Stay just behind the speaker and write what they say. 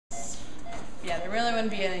Yeah, there really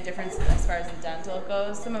wouldn't be any difference as far as the dental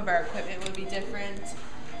goes. Some of our equipment would be different.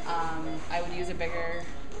 I would use a bigger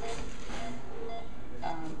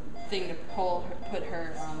thing to put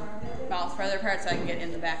her mouth farther apart so I can get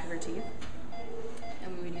in the back of her teeth.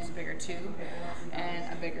 And we would use a bigger tube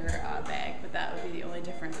and a bigger bag, but that would be the only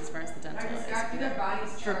difference as far as the dental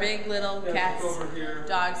is. For big, little cats,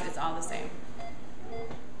 dogs, it's all the same.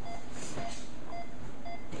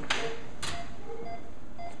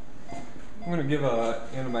 I'm going to give an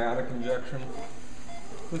antibiotic injection.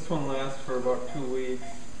 This one lasts for about 2 weeks.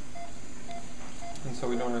 And so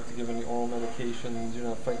we don't have to give any oral medications. You're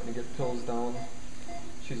not fighting to get pills down.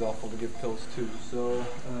 She's awful to give pills too. So,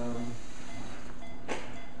 I'm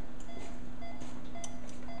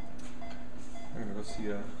going to go see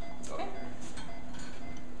a doctor.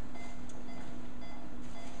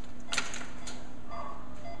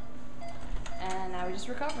 And now we just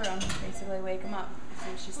recover them, basically wake them up. So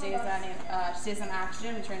she stays on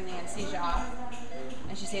oxygen. We turn the anesthesia off,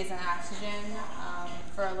 and she stays on oxygen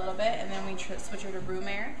for a little bit, and then we switch her to room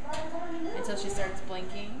air until she starts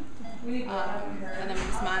blinking, and then we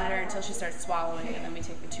just monitor until she starts swallowing, and then we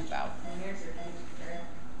take the tube out.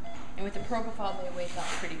 And with the propofol, they wake up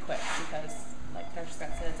pretty quick because, like Dr.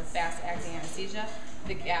 Scott said, it's a fast-acting anesthesia.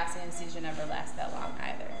 The gas anesthesia never lasts that long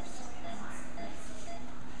either.